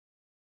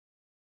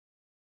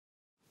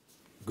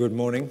Good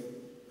morning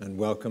and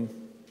welcome.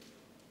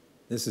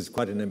 This is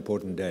quite an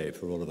important day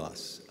for all of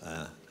us.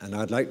 And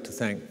I'd like to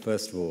thank,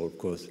 first of all, of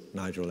course,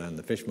 Nigel and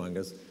the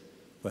Fishmongers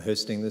for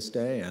hosting this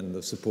day and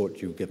the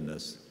support you've given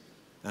us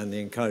and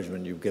the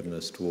encouragement you've given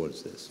us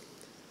towards this.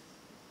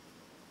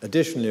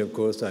 Additionally, of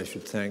course, I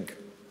should thank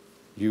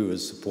you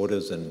as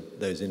supporters and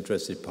those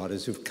interested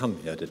parties who've come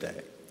here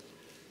today.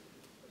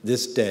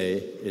 This day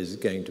is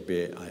going to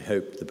be, I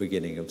hope, the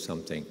beginning of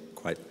something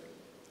quite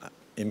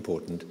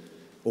important,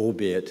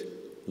 albeit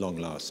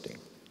long-lasting.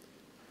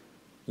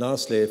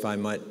 Lastly, if I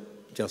might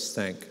just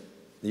thank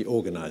the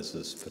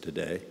organizers for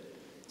today.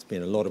 It's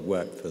been a lot of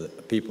work for the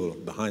people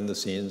behind the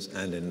scenes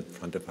and in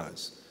front of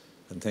house.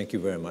 And thank you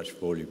very much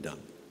for all you've done.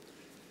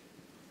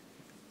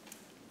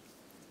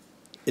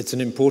 It's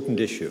an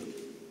important issue.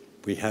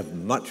 We have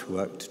much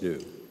work to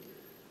do.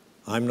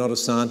 I'm not a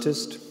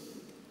scientist,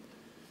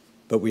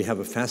 but we have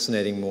a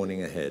fascinating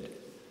morning ahead.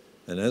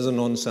 And as a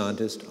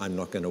non-scientist, I'm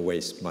not going to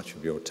waste much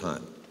of your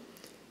time.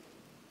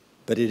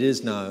 But it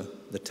is now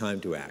the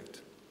time to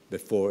act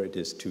before it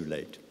is too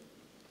late.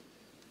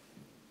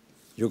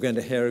 You're going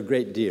to hear a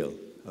great deal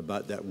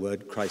about that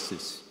word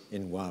crisis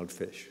in wild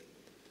fish.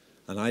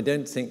 And I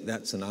don't think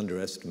that's an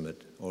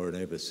underestimate or an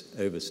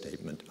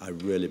overstatement. I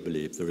really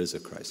believe there is a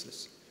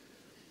crisis.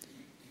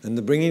 And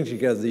the bringing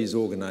together these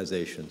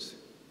organizations,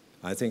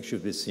 I think,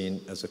 should be seen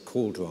as a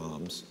call to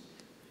arms,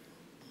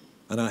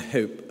 and I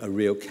hope a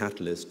real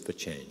catalyst for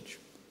change.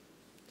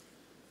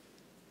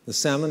 The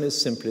salmon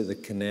is simply the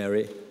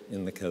canary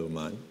in the coal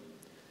mine.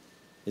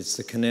 It's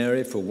the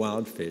canary for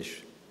wild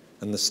fish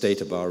and the state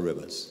of our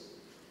rivers.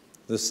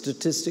 The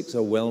statistics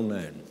are well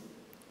known.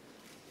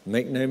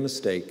 Make no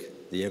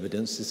mistake, the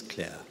evidence is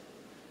clear.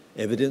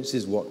 Evidence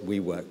is what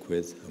we work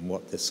with and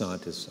what the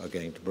scientists are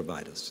going to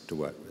provide us to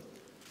work with.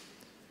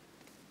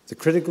 The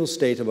critical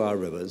state of our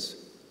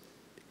rivers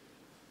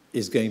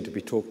is going to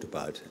be talked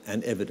about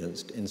and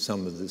evidenced in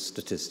some of the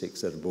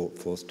statistics that are brought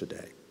forth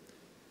today.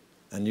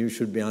 And you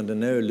should be under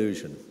no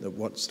illusion that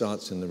what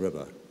starts in the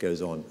river goes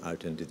on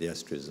out into the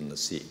estuaries and the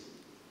sea.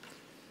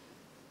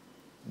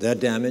 They're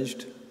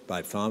damaged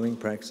by farming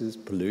practices,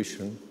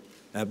 pollution,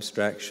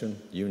 abstraction,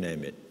 you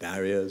name it,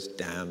 barriers,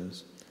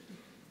 dams.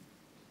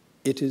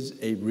 It is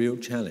a real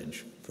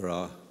challenge for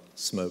our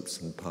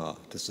smolts and par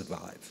to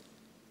survive.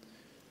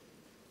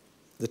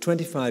 The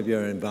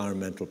 25-year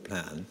environmental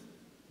plan,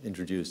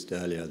 introduced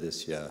earlier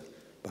this year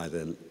by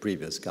the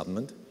previous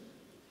government,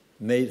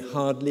 made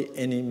hardly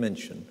any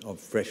mention of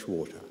fresh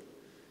water.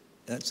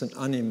 That's an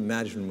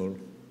unimaginable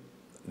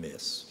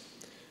miss.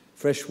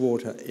 Fresh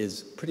water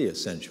is pretty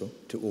essential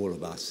to all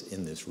of us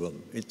in this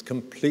room. It's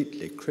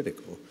completely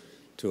critical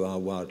to our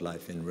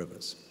wildlife in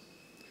rivers.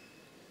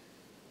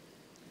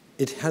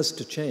 It has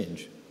to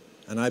change,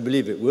 and I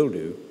believe it will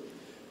do,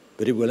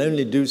 but it will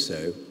only do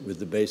so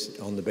with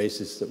on the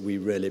basis that we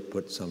really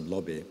put some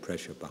lobby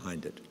pressure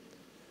behind it.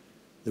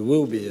 There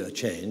will be a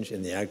change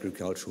in the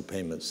agricultural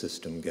payment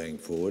system going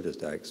forward,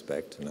 as I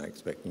expect, and I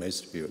expect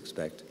most of you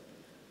expect.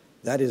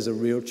 That is a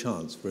real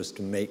chance for us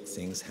to make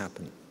things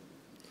happen.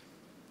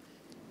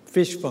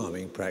 Fish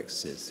farming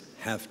practices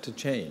have to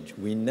change.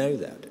 We know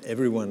that.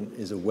 Everyone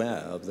is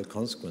aware of the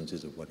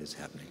consequences of what is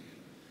happening.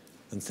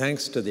 And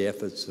thanks to the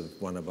efforts of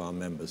one of our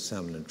members,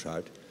 Salmon and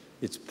Trout,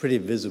 it's pretty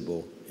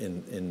visible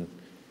in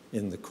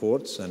the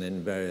courts and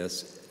in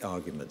various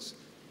arguments.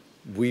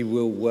 We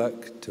will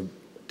work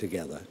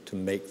together to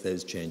make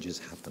those changes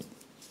happen.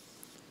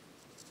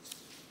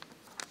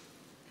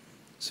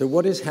 So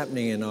what is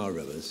happening in our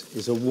rivers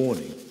is a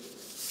warning.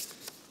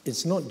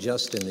 It's not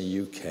just in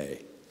the UK.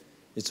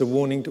 It's a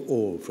warning to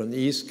all, from the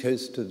east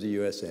coast of the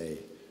USA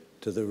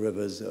to the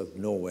rivers of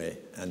Norway,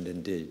 and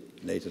indeed,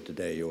 later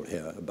today you'll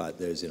hear about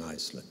those in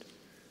Iceland.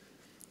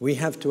 We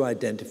have to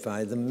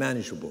identify the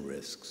manageable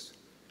risks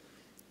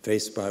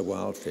faced by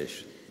wild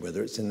fish,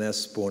 whether it's in their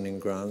spawning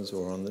grounds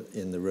or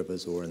in the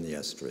rivers or in the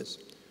estuaries.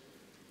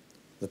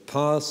 The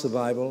par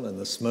survival and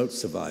the smolt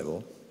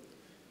survival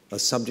are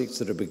subjects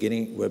that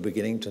we're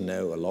beginning to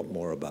know a lot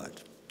more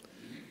about.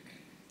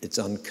 It's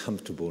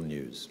uncomfortable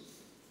news.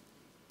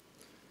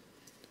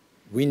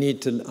 We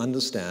need to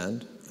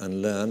understand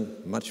and learn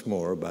much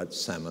more about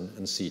salmon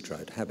and sea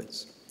trout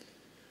habits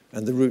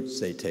and the routes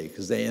they take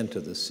as they enter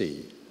the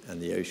sea and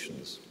the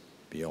oceans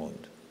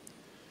beyond.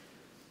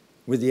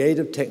 With the aid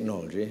of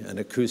technology and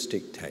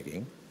acoustic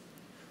tagging,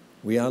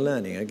 we are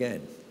learning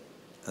again.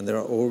 And there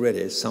are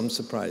already some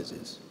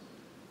surprises.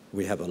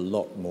 We have a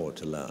lot more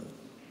to learn.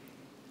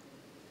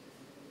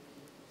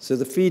 So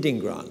the feeding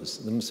grounds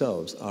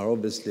themselves are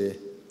obviously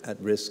at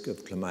risk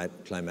of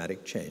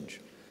climatic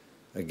change.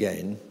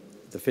 Again,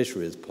 the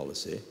fisheries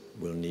policy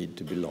will need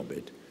to be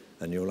lobbied,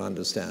 and you'll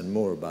understand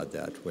more about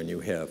that when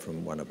you hear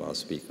from one of our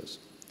speakers.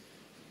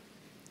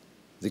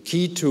 The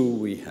key tool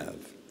we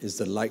have is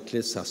the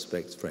likely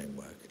suspects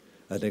framework,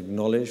 an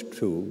acknowledged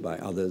tool by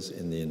others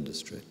in the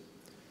industry.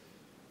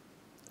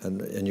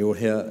 And you'll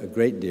hear a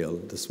great deal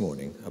this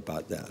morning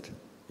about that.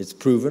 It's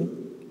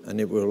proven,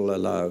 and it will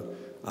allow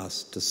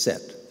us to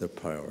set the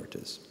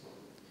priorities.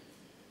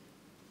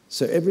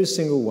 So every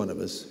single one of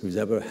us who's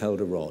ever held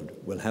a rod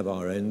will have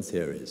our own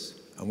theories,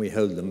 and we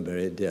hold them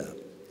very dear.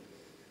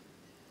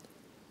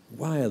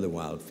 Why are the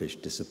wild fish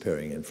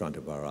disappearing in front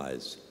of our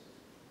eyes?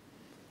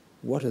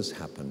 What has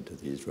happened to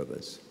these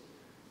rivers?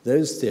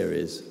 Those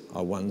theories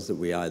are ones that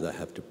we either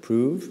have to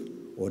prove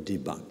or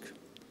debunk.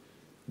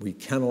 We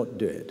cannot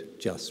do it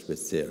just with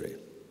theory.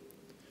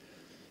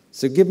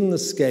 So given the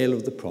scale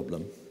of the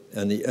problem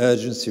and the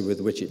urgency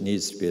with which it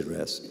needs to be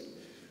addressed,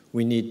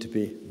 we need to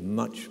be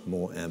much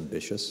more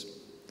ambitious,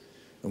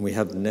 and we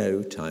have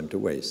no time to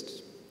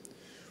waste.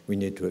 We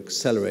need to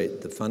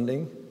accelerate the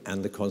funding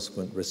and the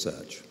consequent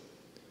research.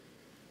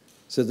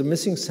 So the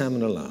Missing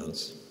Salmon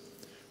Alliance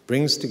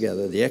brings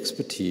together the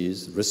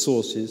expertise,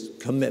 resources,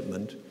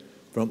 commitment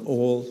from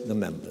all the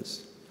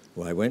members,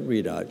 who I won't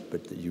read out,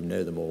 but that you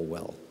know them all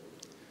well.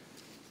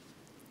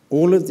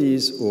 All of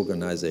these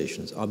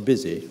organizations are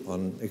busy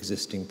on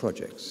existing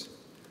projects.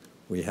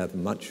 We have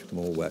much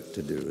more work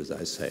to do, as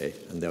I say,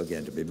 and they're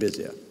going to be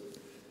busier.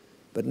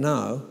 But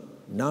now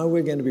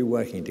we're going to be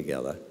working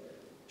together,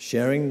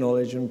 sharing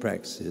knowledge and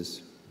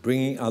practices,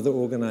 bringing other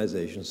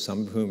organizations,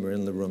 some of whom are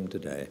in the room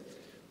today,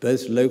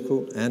 both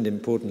local and,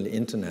 importantly,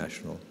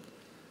 international,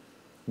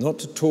 not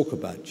to talk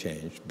about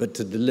change, but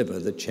to deliver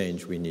the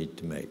change we need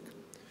to make.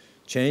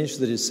 Change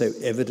that is so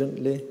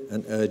evidently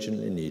and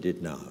urgently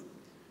needed now.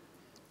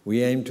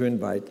 We aim to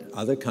invite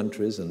other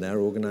countries and their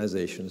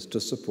organizations to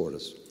support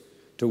us,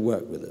 to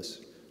work with us.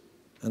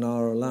 And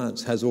our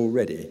alliance has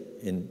already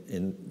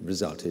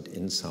resulted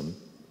in some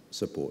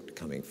support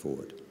coming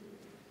forward.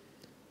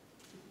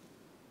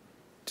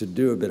 To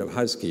do a bit of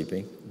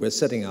housekeeping, we're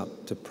setting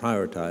up to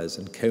prioritize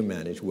and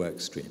co-manage work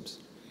streams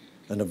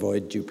and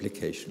avoid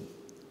duplication.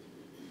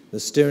 The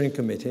steering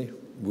committee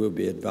will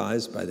be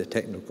advised by the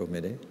technical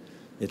committee.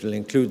 It will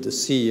include the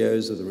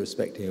CEOs of the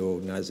respective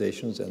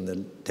organizations, and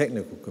the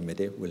technical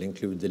committee will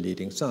include the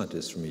leading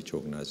scientists from each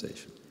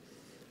organization.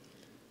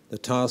 The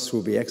tasks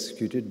will be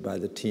executed by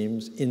the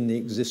teams in the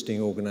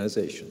existing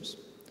organizations.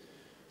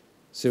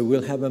 So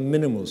we'll have a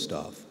minimal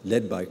staff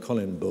led by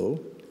Colin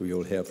Bull, who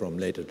you'll hear from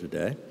later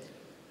today,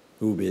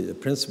 who will be the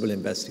principal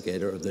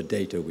investigator of the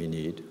data we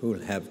need, who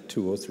will have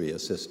 2 or 3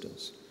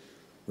 assistants.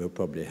 We'll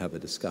probably have a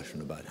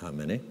discussion about how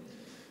many.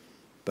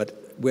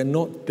 But we're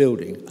not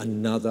building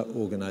another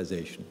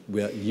organization.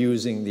 We're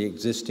using the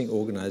existing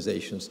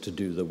organizations to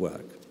do the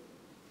work.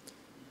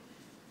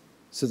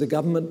 So the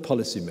government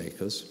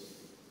policymakers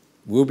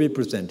will be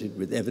presented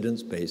with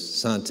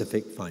evidence-based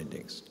scientific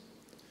findings.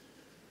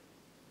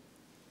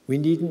 We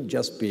needn't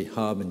just be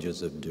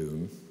harbingers of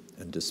doom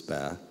and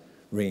despair,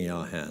 wringing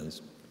our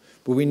hands,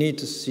 but we need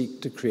to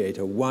seek to create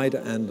a wider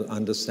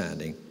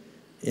understanding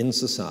in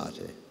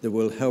society that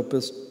will help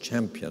us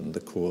champion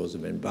the cause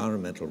of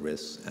environmental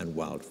risks and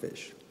wild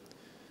fish.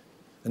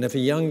 And if a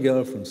young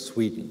girl from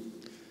Sweden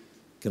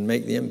can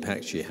make the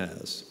impact she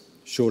has,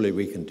 surely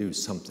we can do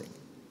something.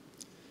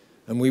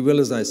 And we will,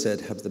 as I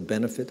said, have the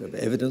benefit of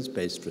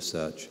evidence-based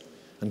research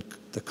and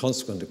the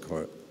consequent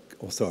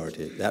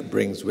authority that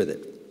brings with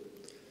it.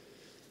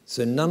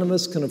 So none of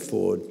us can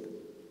afford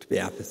to be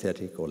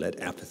apathetic or let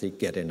apathy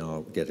get in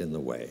the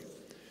way.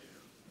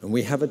 And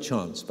we have a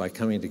chance by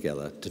coming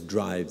together to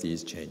drive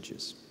these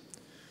changes.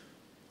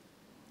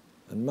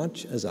 And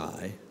much as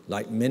I,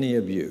 like many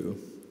of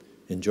you,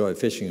 enjoy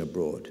fishing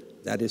abroad,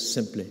 that is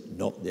simply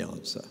not the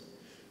answer.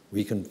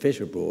 We can fish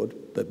abroad,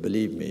 but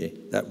believe me,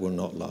 that will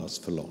not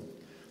last for long.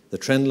 The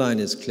trend line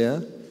is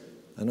clear,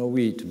 and are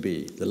we to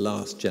be the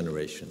last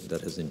generation that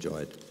has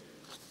enjoyed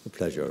the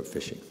pleasure of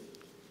fishing?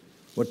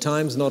 Well,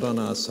 time's not on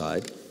our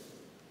side,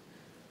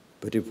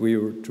 but if we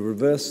were to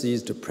reverse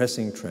these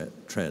depressing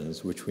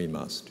trends, which we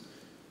must,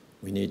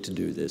 we need to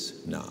do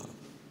this now.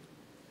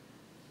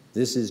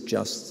 This is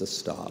just the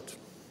start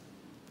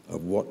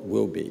of what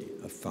will be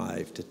a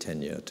 5 to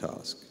 10-year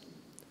task.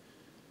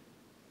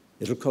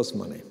 It'll cost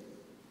money,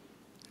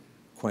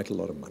 quite a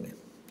lot of money.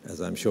 As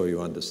I'm sure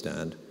you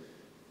understand,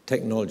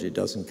 technology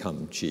doesn't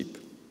come cheap.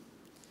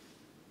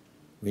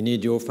 We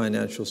need your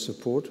financial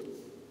support,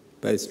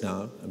 both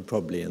now and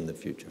probably in the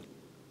future.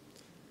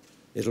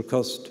 It'll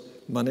cost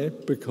money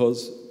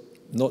because,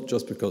 not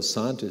just because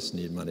scientists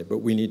need money, but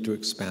we need to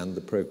expand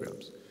the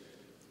programs.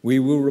 We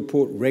will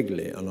report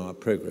regularly on our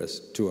progress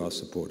to our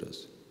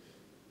supporters.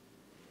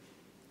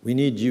 We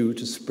need you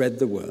to spread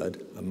the word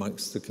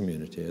amongst the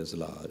community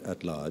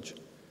at large,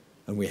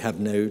 and we have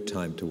no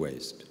time to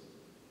waste.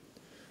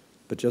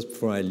 But just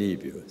before I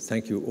leave you,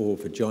 thank you all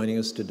for joining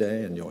us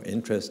today and your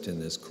interest in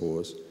this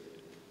cause.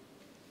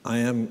 I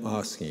am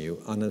asking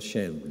you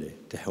unashamedly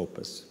to help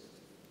us.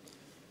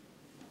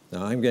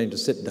 Now, I'm going to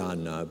sit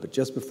down now, but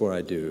just before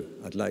I do,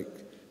 I'd like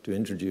to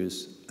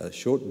introduce a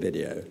short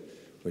video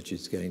which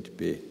is going to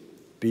be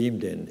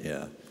beamed in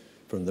here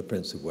from the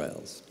Prince of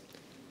Wales.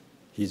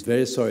 He's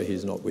very sorry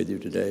he's not with you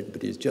today,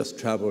 but he's just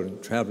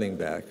traveling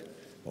back,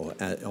 or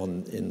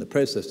in the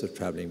process of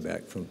traveling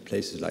back from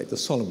places like the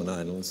Solomon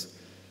Islands,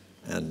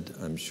 and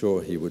I'm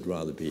sure he would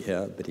rather be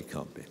here, but he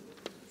can't be.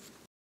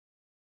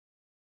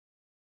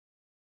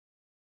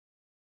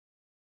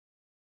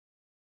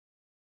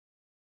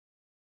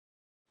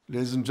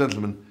 Ladies and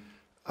gentlemen,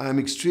 I am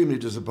extremely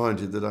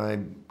disappointed that I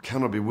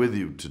cannot be with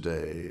you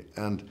today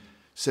and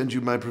send you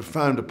my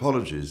profound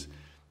apologies,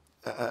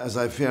 as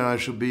I fear I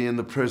shall be in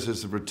the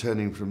process of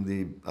returning from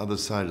the other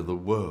side of the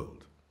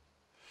world.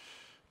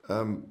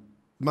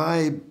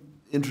 My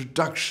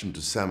introduction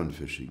to salmon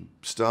fishing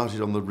started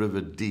on the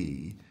River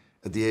Dee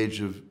at the age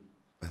of,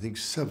 I think,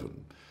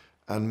 7,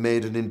 and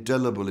made an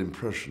indelible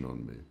impression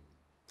on me.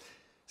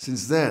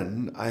 Since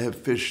then, I have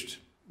fished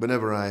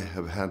whenever I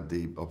have had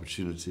the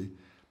opportunity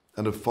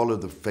and have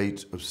followed the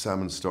fate of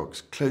salmon stocks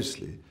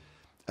closely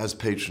as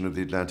patron of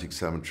the Atlantic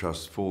Salmon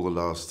Trust for the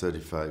last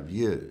 35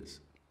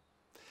 years.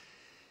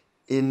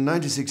 In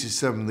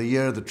 1967, the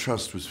year the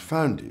Trust was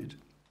founded,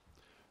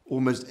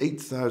 almost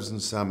 8,000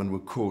 salmon were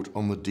caught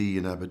on the Dee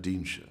in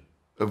Aberdeenshire,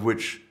 of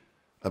which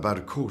about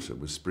a quarter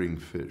were spring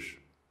fish.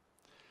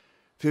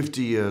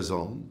 50 years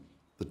on,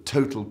 the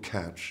total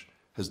catch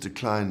has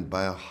declined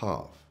by a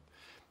half,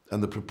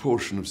 and the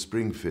proportion of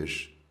spring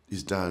fish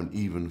is down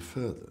even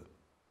further.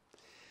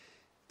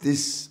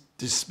 This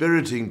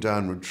dispiriting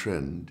downward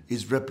trend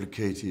is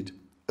replicated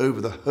over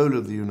the whole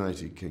of the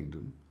United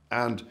Kingdom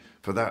and,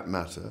 for that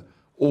matter,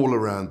 all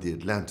around the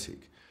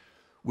Atlantic,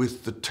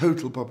 with the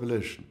total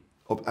population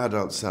of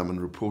adult salmon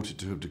reported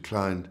to have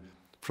declined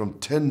from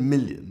 10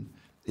 million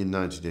in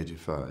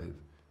 1985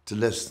 to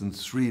less than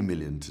 3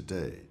 million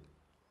today.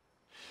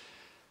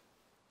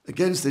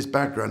 Against this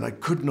background, I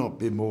could not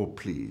be more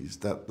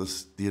pleased that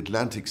the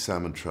Atlantic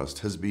Salmon Trust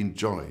has been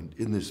joined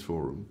in this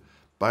forum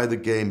by the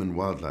Game and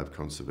Wildlife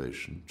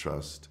Conservation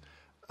Trust,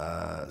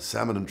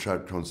 Salmon and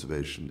Trout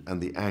Conservation, and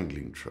the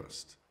Angling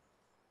Trust.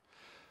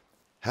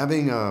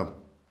 Having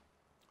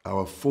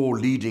our 4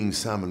 leading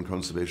salmon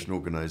conservation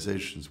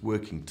organisations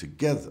working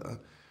together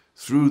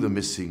through the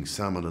Missing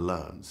Salmon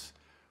Alliance,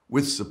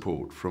 with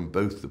support from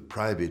both the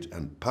private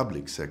and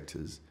public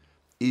sectors,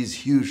 is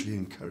hugely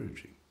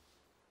encouraging.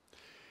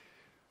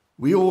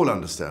 We all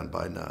understand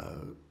by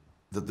now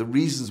that the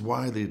reasons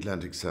why the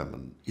Atlantic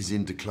salmon is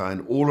in decline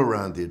all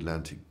around the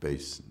Atlantic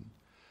basin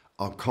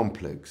are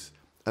complex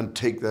and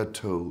take their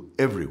toll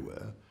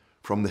everywhere,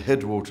 from the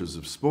headwaters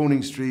of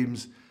spawning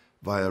streams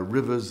via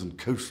rivers and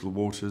coastal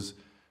waters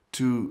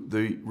to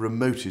the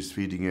remotest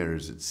feeding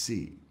areas at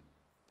sea.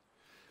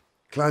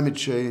 Climate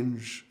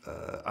change,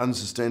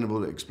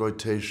 unsustainable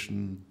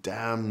exploitation,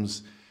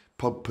 dams,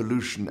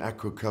 pollution,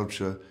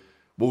 aquaculture,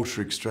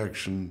 water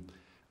extraction,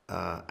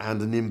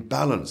 and an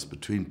imbalance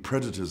between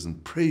predators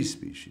and prey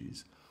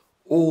species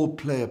all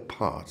play a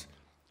part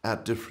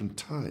at different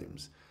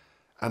times.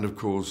 And of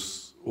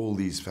course, all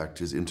these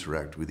factors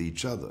interact with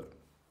each other.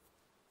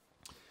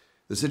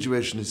 The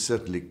situation is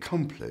certainly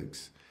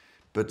complex,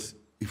 but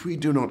if we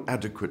do not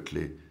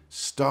adequately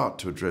start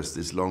to address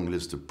this long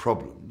list of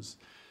problems,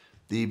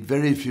 the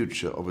very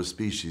future of a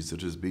species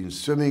that has been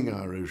swimming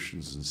our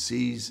oceans and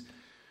seas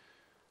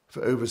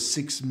for over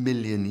 6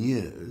 million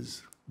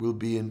years will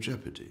be in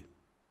jeopardy.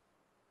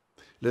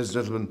 Ladies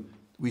and gentlemen,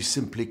 we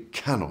simply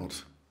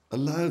cannot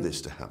allow this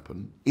to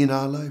happen in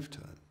our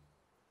lifetime.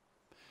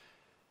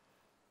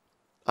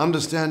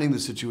 Understanding the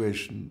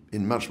situation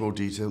in much more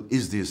detail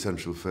is the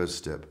essential first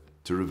step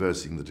to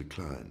reversing the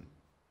decline.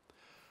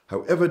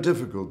 However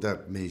difficult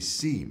that may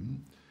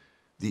seem,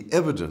 the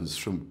evidence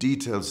from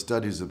detailed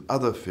studies of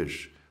other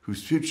fish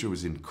whose future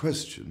was in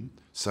question,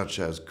 such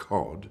as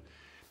cod,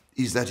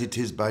 is that it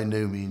is by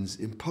no means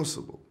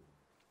impossible.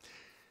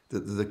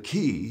 The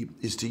key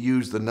is to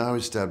use the now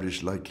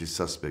established likely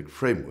suspect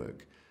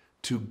framework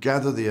to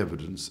gather the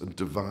evidence and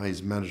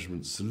devise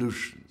management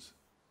solutions.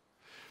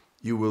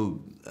 You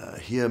will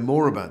hear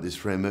more about this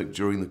framework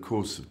during the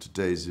course of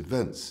today's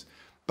events,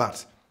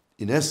 but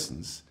in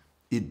essence,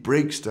 it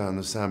breaks down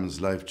the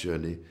salmon's life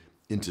journey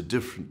into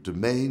different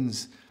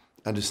domains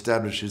and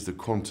establishes the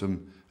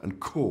quantum and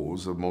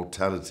cause of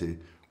mortality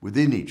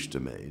within each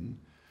domain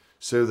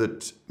so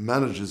that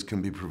managers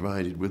can be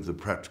provided with the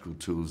practical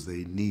tools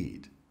they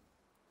need.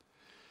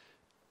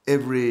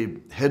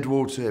 Every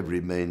headwater, every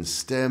main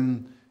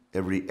stem,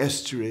 every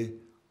estuary,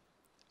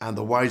 and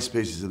the wide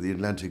spaces of the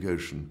Atlantic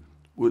Ocean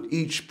will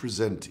each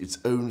present its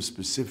own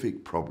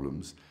specific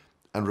problems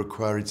and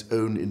require its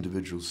own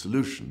individual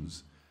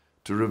solutions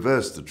to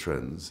reverse the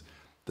trends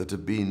that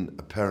have been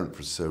apparent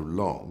for so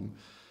long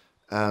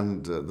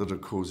and that are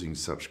causing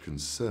such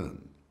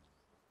concern.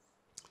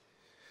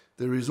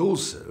 There is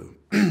also,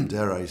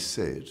 dare I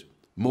say it,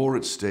 more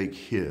at stake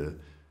here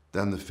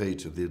than the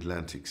fate of the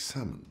Atlantic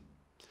salmon.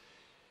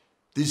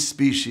 This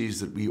species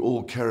that we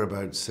all care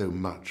about so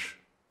much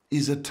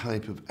is a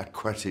type of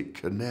aquatic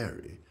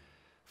canary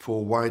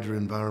for wider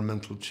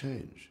environmental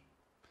change.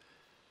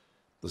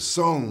 The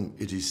song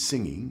it is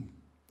singing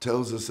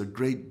tells us a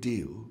great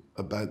deal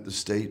about the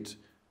state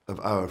of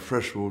our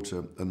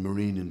freshwater and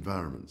marine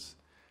environments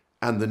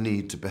and the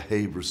need to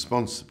behave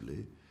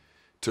responsibly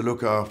to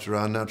look after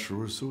our natural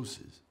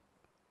resources.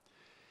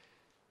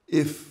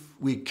 If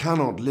we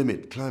cannot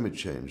limit climate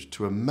change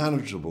to a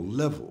manageable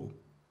level,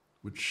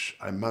 which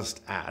I must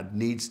add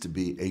needs to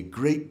be a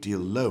great deal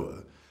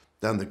lower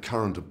than the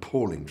current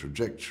appalling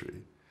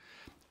trajectory,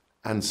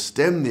 and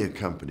stem the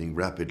accompanying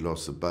rapid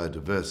loss of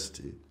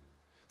biodiversity,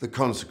 the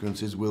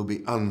consequences will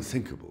be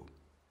unthinkable.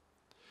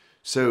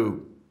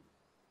 So,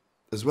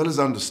 as well as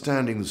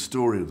understanding the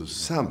story of the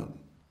salmon,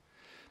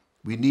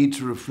 we need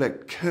to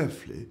reflect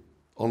carefully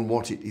on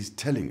what it is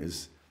telling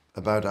us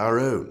about our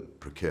own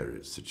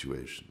precarious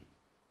situation.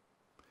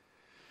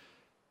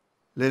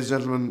 Ladies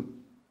and gentlemen,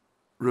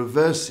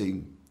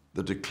 reversing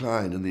the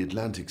decline in the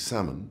Atlantic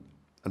salmon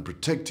and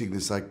protecting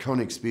this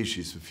iconic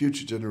species for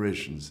future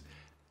generations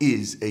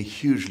is a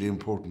hugely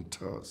important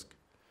task.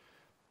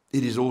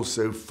 It is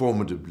also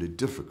formidably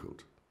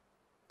difficult.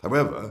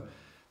 However,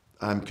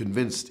 I'm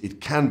convinced it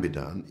can be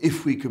done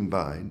if we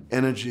combine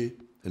energy,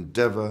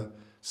 endeavour,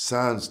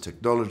 science,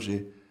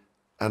 technology,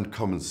 and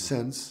common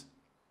sense,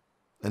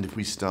 and if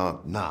we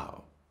start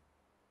now.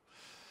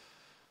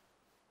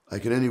 I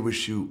can only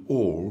wish you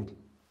all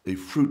a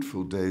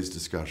fruitful day's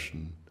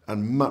discussion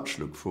and much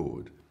look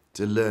forward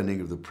to learning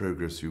of the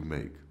progress you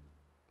make.